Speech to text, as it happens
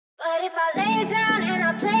But if I lay down and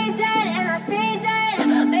I play dead and I stay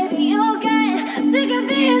dead, maybe you'll get sick of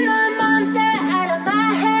being the monster out of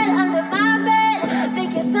my head, under my bed.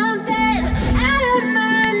 Think you're something out of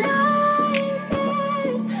my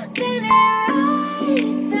nightmares, standing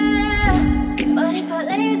right there. But if I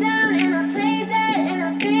lay down and I play dead and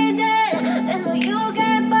I stay dead, then will you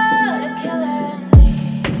get bored of killing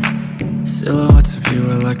me? Silhouettes of you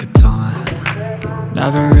are like a taunt.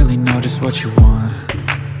 Never really know just what you want.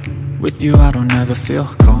 With you I don't ever feel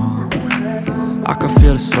calm. I can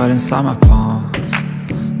feel the sweat inside my palms.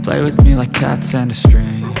 Play with me like cats and a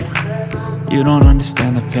string. You don't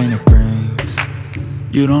understand the pain it brings.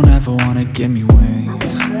 You don't ever wanna give me wings.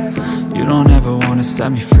 You don't ever wanna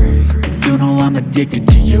set me free. You know I'm addicted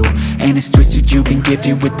to you, and it's twisted, you've been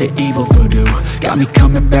gifted with the evil voodoo. Got me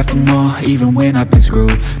coming back for more, even when I've been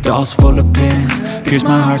screwed. Dolls full of pins, pierce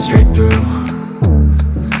my heart straight through.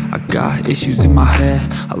 I got issues in my head,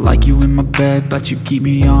 I like you in my bed, but you keep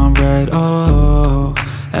me on red. Oh,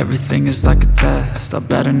 everything is like a test, I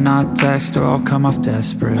better not text or I'll come off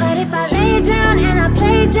desperate. But if I lay down and I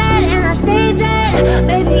play dead and I stay dead,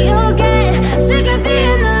 baby you'll get